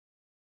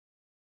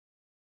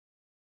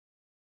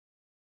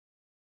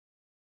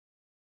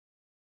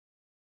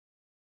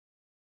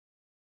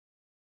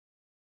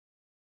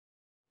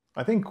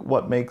I think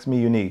what makes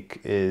me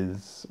unique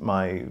is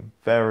my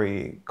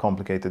very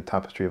complicated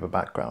tapestry of a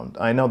background.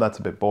 I know that's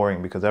a bit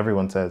boring because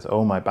everyone says,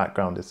 oh, my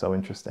background is so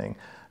interesting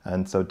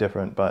and so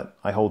different, but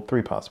I hold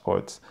three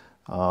passports.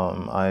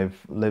 I've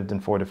lived in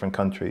four different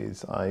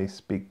countries. I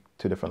speak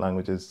two different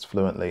languages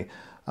fluently.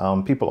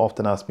 People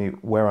often ask me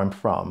where I'm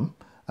from,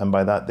 and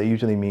by that they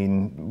usually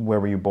mean where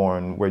were you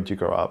born, where did you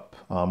grow up,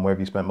 where have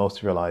you spent most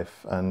of your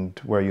life, and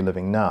where are you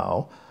living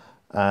now?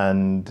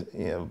 And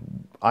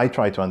I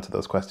try to answer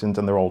those questions,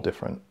 and they're all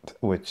different,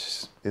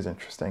 which is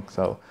interesting.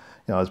 So,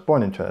 I was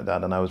born in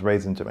Trinidad and I was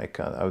raised in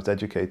Jamaica. I was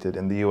educated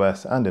in the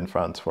US and in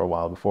France for a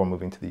while before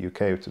moving to the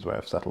UK, which is where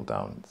I've settled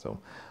down. So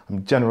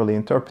I'm generally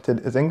interpreted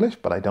as English,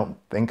 but I don't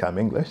think I'm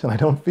English and I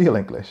don't feel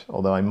English,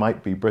 although I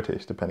might be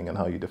British, depending on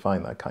how you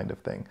define that kind of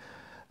thing.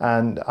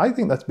 And I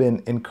think that's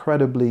been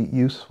incredibly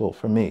useful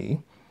for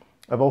me.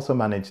 I've also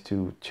managed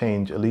to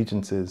change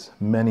allegiances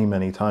many,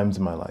 many times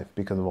in my life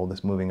because of all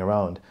this moving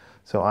around.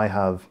 So I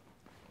have,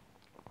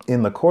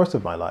 in the course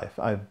of my life,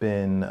 I've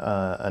been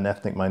an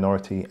ethnic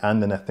minority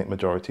and an ethnic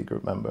majority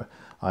group member.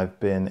 I've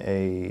been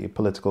a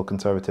political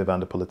conservative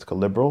and a political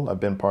liberal. I've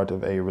been part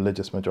of a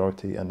religious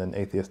majority and an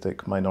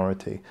atheistic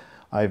minority.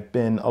 I've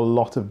been a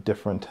lot of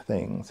different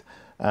things.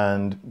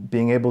 And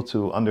being able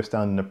to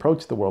understand and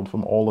approach the world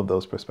from all of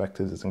those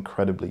perspectives is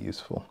incredibly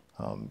useful.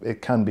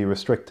 It can be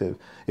restrictive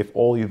if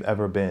all you've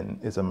ever been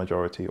is a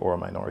majority or a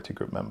minority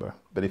group member.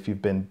 But if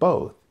you've been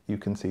both, you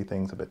can see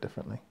things a bit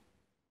differently.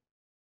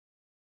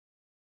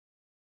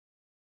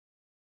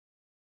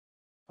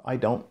 I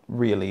don't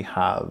really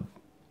have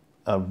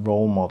a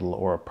role model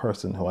or a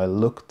person who I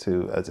look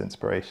to as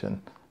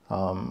inspiration.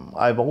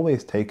 I've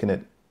always taken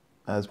it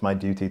as my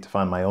duty to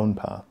find my own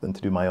path and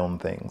to do my own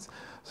things.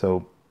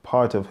 So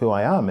part of who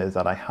I am is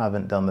that I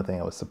haven't done the thing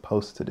I was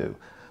supposed to do.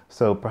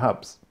 So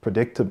perhaps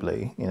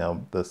predictably,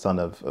 the son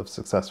of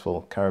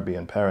successful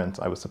Caribbean parents,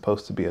 I was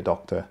supposed to be a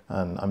doctor,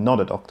 and I'm not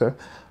a doctor.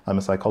 I'm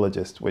a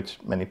psychologist, which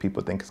many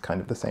people think is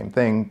kind of the same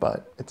thing,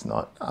 but it's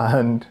not.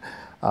 And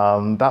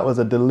that was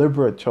a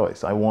deliberate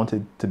choice. I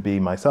wanted to be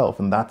myself,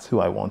 and that's who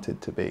I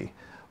wanted to be.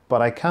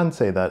 But I can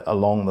say that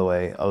along the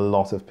way, a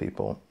lot of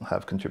people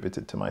have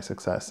contributed to my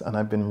success, and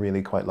I've been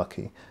really quite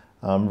lucky.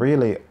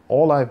 Really,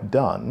 all I've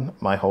done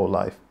my whole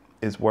life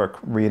is work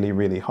really,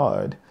 really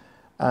hard.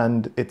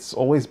 And it's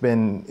always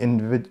been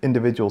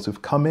individuals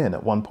who've come in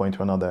at one point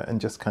or another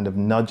and just kind of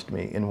nudged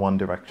me in one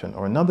direction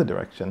or another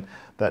direction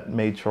that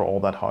made sure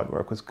all that hard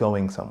work was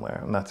going somewhere.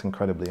 And that's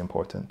incredibly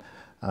important.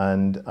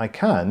 And I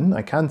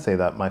can say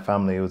that my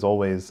family was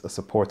always a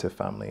supportive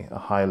family, a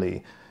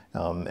highly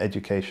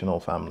educational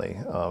family,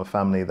 a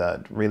family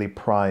that really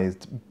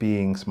prized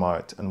being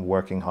smart and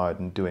working hard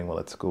and doing well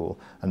at school.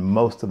 And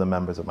most of the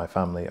members of my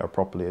family are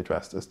properly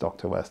addressed as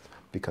Dr. West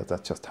because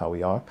that's just how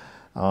we are.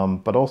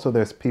 But also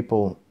there's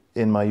people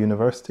in my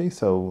university,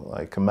 so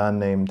like a man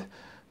named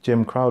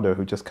Jim Crowder,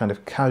 who just kind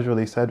of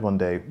casually said one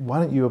day, why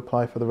don't you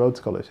apply for the Rhodes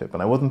Scholarship?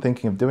 And I wasn't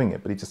thinking of doing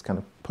it, but he just kind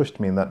of pushed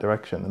me in that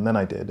direction. And then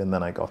I did, and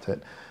then I got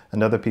it.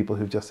 And other people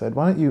who just said,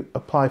 why don't you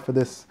apply for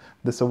this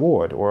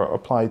award or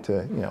apply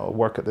to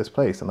work at this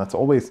place? And that's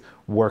always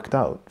worked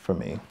out for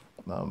me.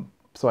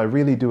 So I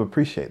really do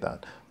appreciate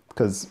that,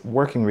 because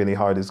working really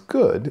hard is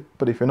good,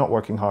 but if you're not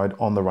working hard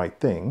on the right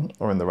thing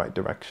or in the right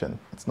direction,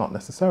 it's not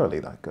necessarily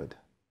that good.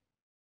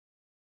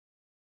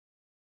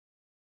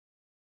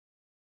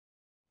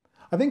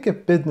 I think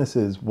if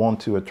businesses want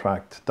to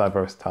attract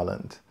diverse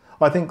talent,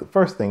 well, I think the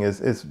first thing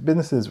is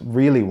businesses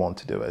really want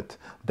to do it,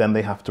 then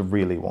they have to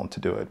really want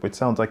to do it, which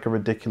sounds like a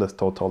ridiculous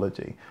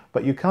tautology.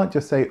 But you can't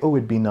just say, oh,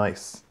 it'd be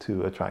nice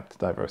to attract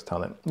diverse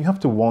talent. You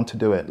have to want to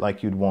do it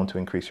like you'd want to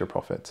increase your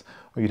profits,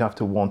 or you'd have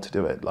to want to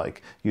do it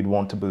like you'd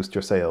want to boost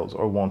your sales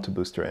or want to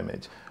boost your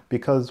image.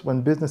 Because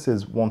when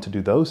businesses want to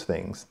do those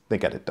things, they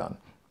get it done.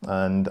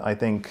 And I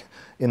think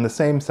in the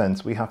same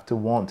sense, we have to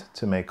want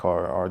to make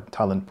our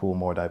talent pool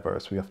more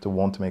diverse. We have to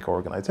want to make our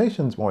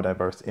organizations more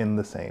diverse in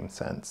the same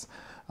sense.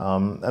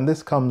 And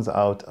this comes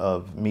out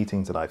of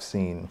meetings that I've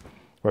seen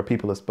where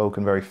people have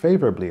spoken very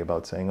favorably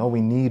about saying, oh,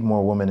 we need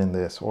more women in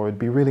this, or it'd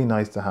be really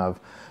nice to have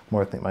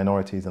more ethnic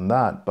minorities in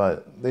that,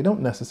 but they don't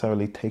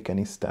necessarily take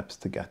any steps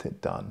to get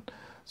it done.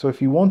 So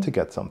if you want to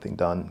get something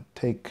done,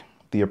 take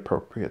the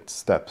appropriate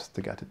steps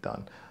to get it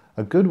done.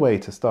 A good way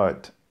to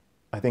start,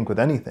 I think, with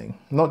anything,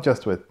 not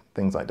just with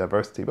things like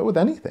diversity, but with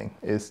anything,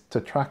 is to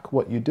track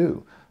what you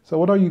do. So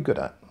what are you good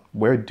at?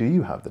 Where do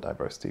you have the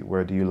diversity?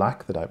 Where do you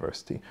lack the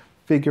diversity?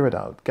 Figure it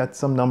out, get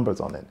some numbers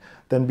on it,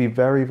 then be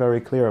very, very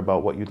clear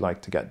about what you'd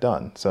like to get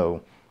done.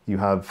 So you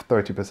have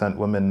 30%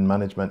 women in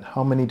management.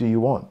 How many do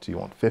you want? Do you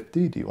want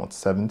 50? Do you want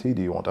 70?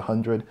 Do you want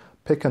 100?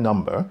 Pick a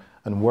number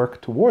and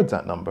work towards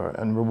that number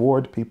and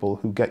reward people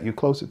who get you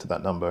closer to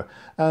that number,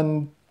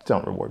 and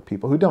don't reward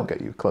people who don't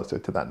get you closer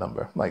to that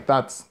number. Like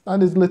that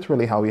is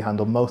literally how we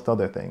handle most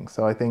other things.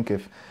 So I think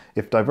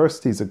if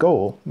diversity is a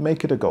goal,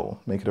 make it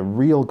a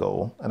real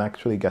goal and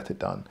actually get it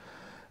done.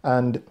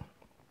 And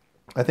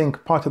I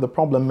think part of the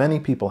problem many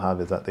people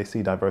have is that they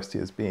see diversity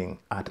as being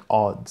at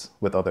odds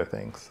with other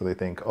things. So they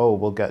think, oh,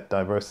 we'll get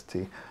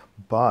diversity,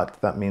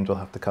 but that means we'll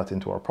have to cut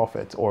into our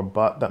profits, or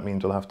but that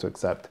means we'll have to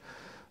accept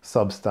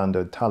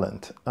substandard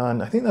talent.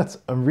 And I think that's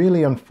a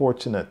really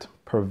unfortunate,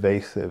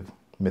 pervasive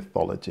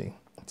mythology.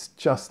 It's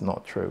just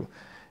not true.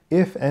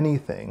 If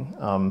anything,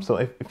 so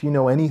if you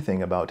know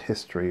anything about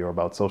history or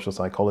about social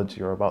psychology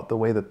or about the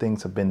way that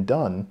things have been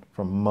done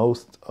from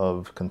most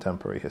of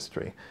contemporary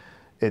history,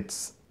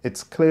 it's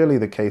clearly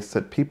the case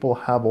that people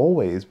have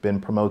always been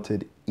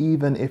promoted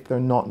even if they're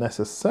not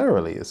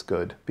necessarily as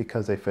good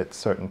because they fit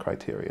certain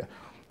criteria.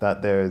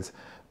 That there's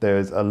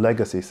a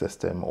legacy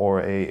system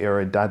or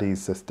a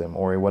daddy's system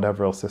or a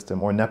whatever else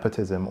system or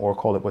nepotism, or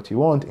call it what you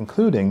want,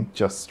 including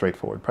just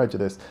straightforward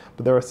prejudice.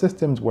 But there are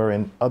systems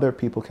wherein other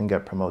people can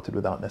get promoted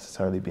without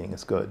necessarily being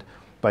as good.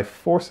 By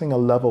forcing a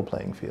level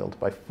playing field,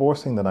 by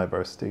forcing the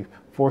diversity,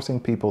 forcing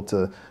people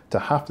to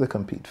have to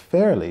compete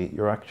fairly,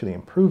 you're actually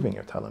improving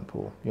your talent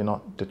pool. You're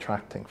not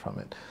detracting from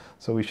it.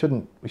 So we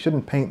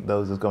shouldn't paint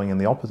those as going in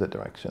the opposite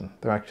direction.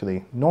 They're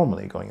actually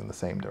normally going in the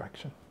same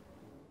direction.